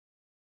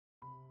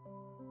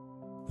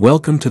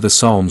Welcome to the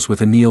Psalms with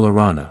Anil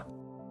Arana.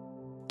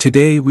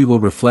 Today we will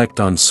reflect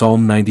on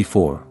Psalm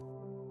 94.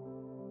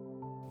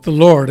 The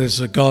Lord is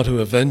a God who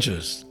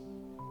avenges.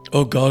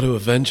 O God who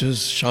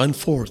avenges, shine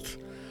forth.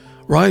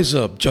 Rise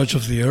up, judge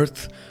of the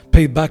earth,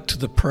 pay back to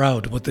the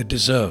proud what they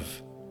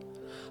deserve.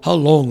 How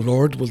long,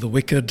 Lord,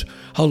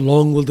 how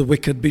long will the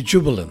wicked be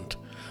jubilant?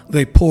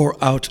 They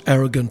pour out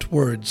arrogant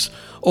words.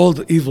 All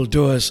the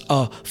evildoers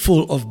are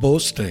full of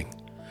boasting.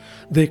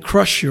 They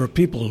crush your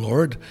people,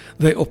 Lord.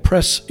 They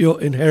oppress your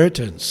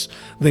inheritance.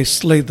 They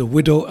slay the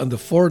widow and the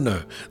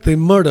foreigner. They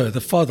murder the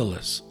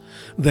fatherless.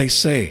 They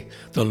say,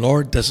 the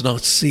Lord does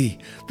not see.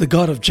 The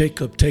God of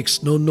Jacob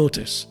takes no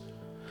notice.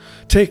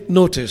 Take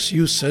notice,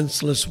 you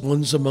senseless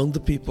ones among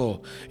the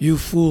people. You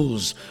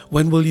fools,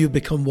 when will you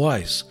become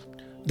wise?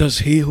 Does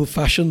he who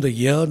fashioned the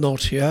ear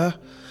not hear?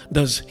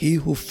 Does he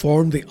who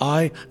formed the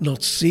eye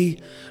not see?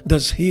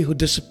 Does he who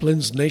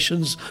disciplines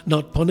nations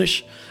not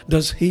punish?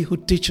 Does he who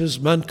teaches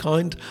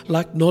mankind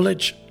lack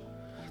knowledge?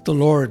 The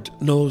Lord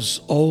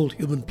knows all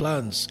human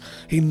plans.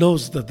 He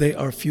knows that they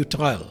are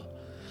futile.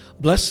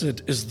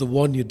 Blessed is the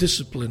one you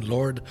discipline,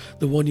 Lord,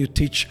 the one you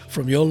teach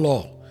from your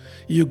law.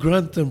 You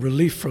grant them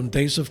relief from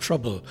days of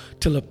trouble,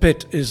 till a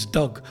pit is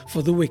dug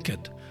for the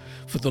wicked.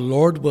 For the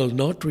Lord will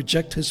not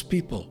reject his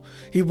people.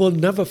 He will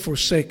never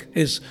forsake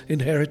his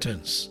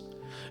inheritance.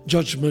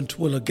 Judgment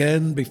will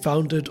again be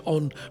founded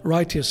on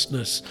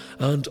righteousness,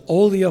 and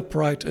all the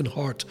upright in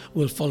heart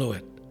will follow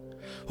it.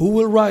 Who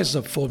will rise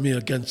up for me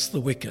against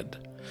the wicked?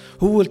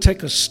 Who will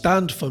take a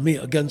stand for me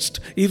against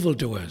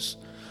evildoers?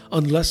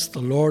 Unless the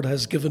Lord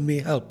has given me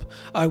help,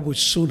 I would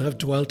soon have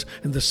dwelt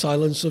in the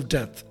silence of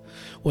death.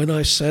 When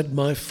I said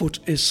my foot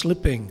is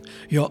slipping,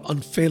 your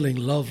unfailing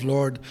love,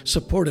 Lord,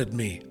 supported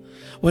me.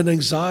 When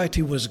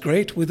anxiety was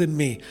great within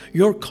me,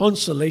 your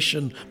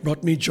consolation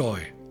brought me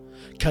joy.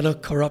 Can a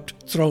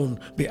corrupt throne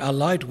be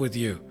allied with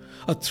you,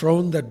 a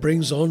throne that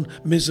brings on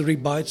misery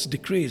by its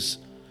decrees?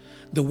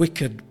 The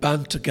wicked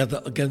band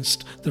together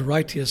against the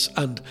righteous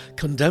and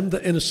condemn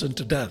the innocent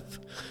to death.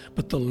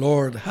 But the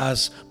Lord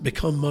has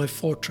become my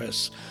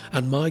fortress,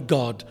 and my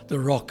God, the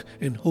rock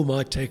in whom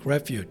I take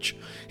refuge.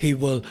 He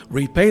will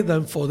repay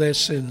them for their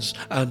sins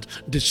and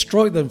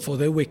destroy them for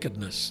their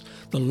wickedness.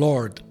 The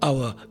Lord,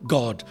 our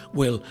God,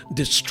 will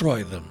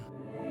destroy them.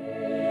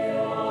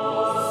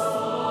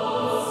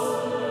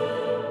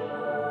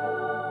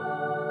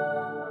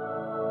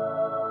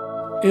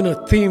 In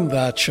a theme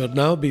that should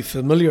now be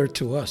familiar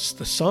to us,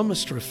 the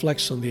psalmist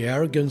reflects on the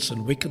arrogance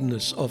and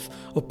wickedness of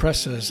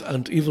oppressors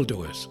and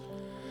evildoers.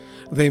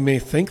 They may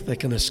think they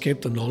can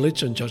escape the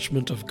knowledge and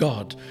judgment of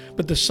God,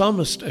 but the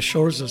psalmist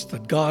assures us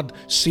that God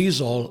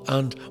sees all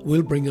and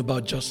will bring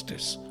about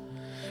justice.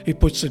 He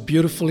puts it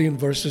beautifully in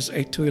verses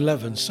 8 to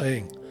 11,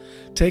 saying,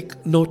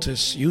 Take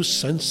notice, you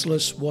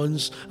senseless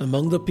ones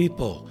among the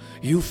people,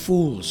 you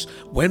fools,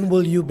 when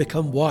will you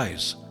become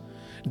wise?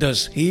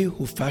 Does he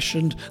who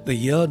fashioned the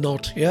ear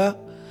not hear?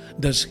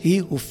 Does he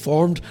who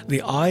formed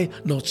the eye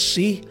not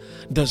see?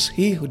 Does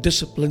he who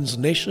disciplines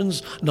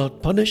nations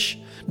not punish?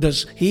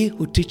 Does he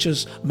who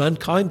teaches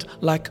mankind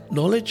lack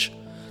knowledge?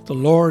 The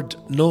Lord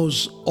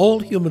knows all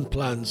human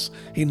plans.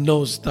 He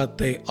knows that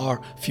they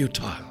are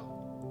futile.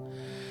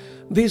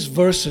 These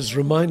verses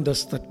remind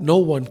us that no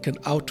one can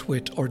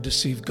outwit or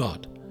deceive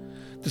God.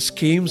 The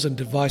schemes and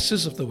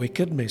devices of the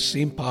wicked may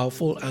seem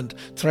powerful and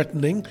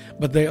threatening,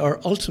 but they are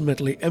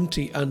ultimately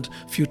empty and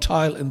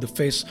futile in the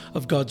face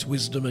of God's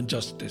wisdom and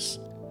justice.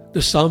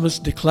 The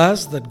psalmist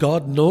declares that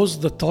God knows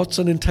the thoughts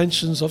and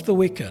intentions of the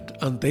wicked,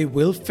 and they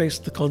will face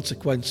the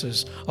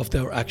consequences of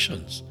their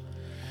actions.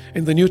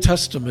 In the New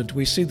Testament,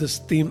 we see this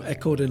theme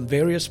echoed in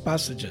various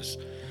passages.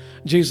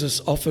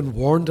 Jesus often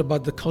warned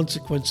about the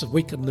consequence of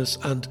wickedness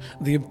and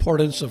the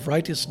importance of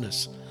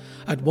righteousness.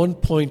 At one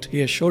point,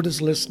 he assured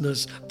his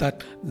listeners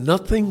that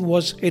nothing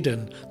was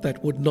hidden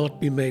that would not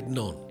be made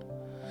known.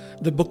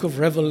 The book of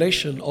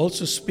Revelation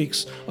also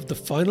speaks of the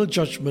final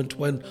judgment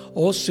when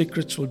all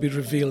secrets will be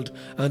revealed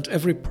and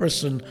every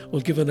person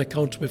will give an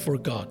account before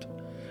God.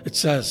 It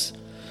says,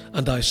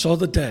 And I saw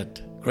the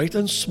dead, great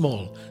and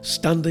small,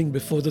 standing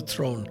before the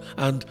throne,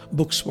 and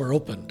books were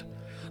opened.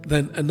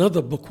 Then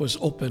another book was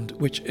opened,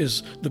 which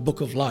is the book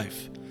of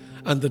life.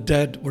 And the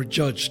dead were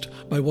judged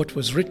by what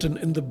was written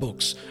in the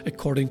books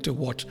according to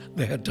what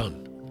they had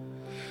done.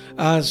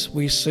 As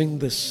we sing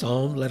this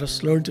psalm, let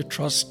us learn to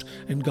trust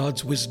in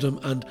God's wisdom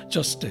and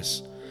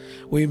justice.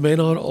 We may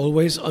not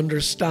always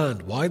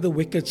understand why the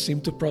wicked seem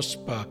to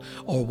prosper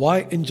or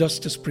why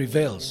injustice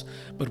prevails,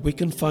 but we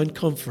can find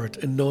comfort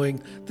in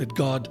knowing that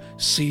God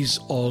sees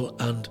all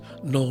and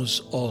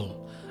knows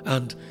all,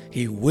 and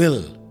He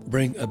will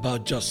bring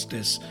about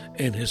justice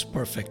in His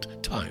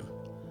perfect time.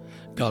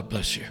 God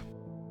bless you.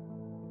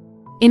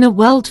 In a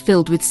world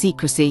filled with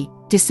secrecy,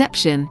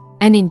 deception,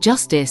 and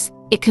injustice,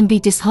 it can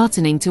be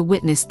disheartening to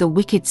witness the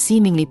wicked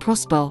seemingly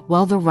prosper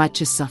while the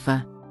righteous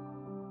suffer.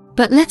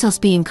 But let us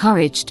be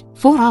encouraged,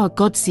 for our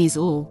God sees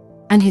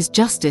all, and His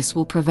justice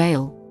will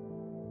prevail.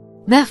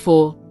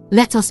 Therefore,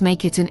 let us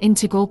make it an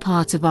integral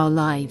part of our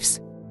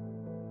lives.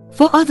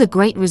 For other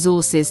great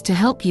resources to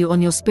help you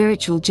on your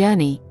spiritual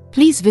journey,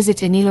 Please visit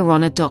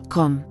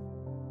anilarana.com.